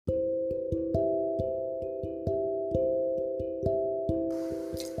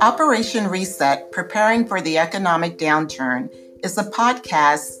Operation Reset, Preparing for the Economic Downturn, is a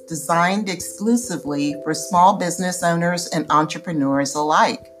podcast designed exclusively for small business owners and entrepreneurs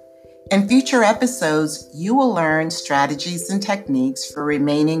alike. In future episodes, you will learn strategies and techniques for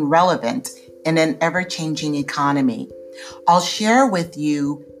remaining relevant in an ever-changing economy. I'll share with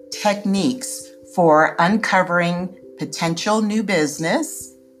you techniques for uncovering potential new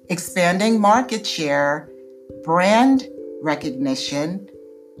business, expanding market share, brand recognition,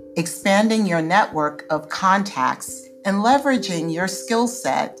 expanding your network of contacts, and leveraging your skill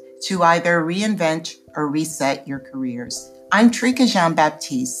set to either reinvent or reset your careers. I'm Trika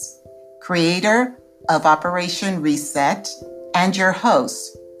Jean-Baptiste, creator of Operation Reset and your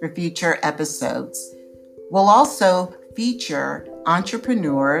host for future episodes. We'll also feature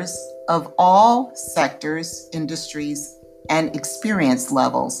entrepreneurs of all sectors, industries, and experience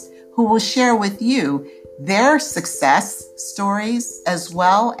levels who will share with you their success stories as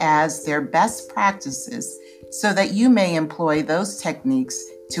well as their best practices so that you may employ those techniques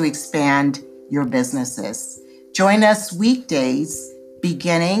to expand your businesses. Join us weekdays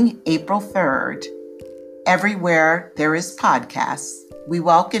beginning April 3rd. Everywhere there is podcasts, we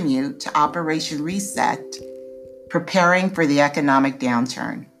welcome you to Operation Reset, Preparing for the Economic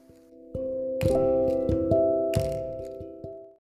Downturn.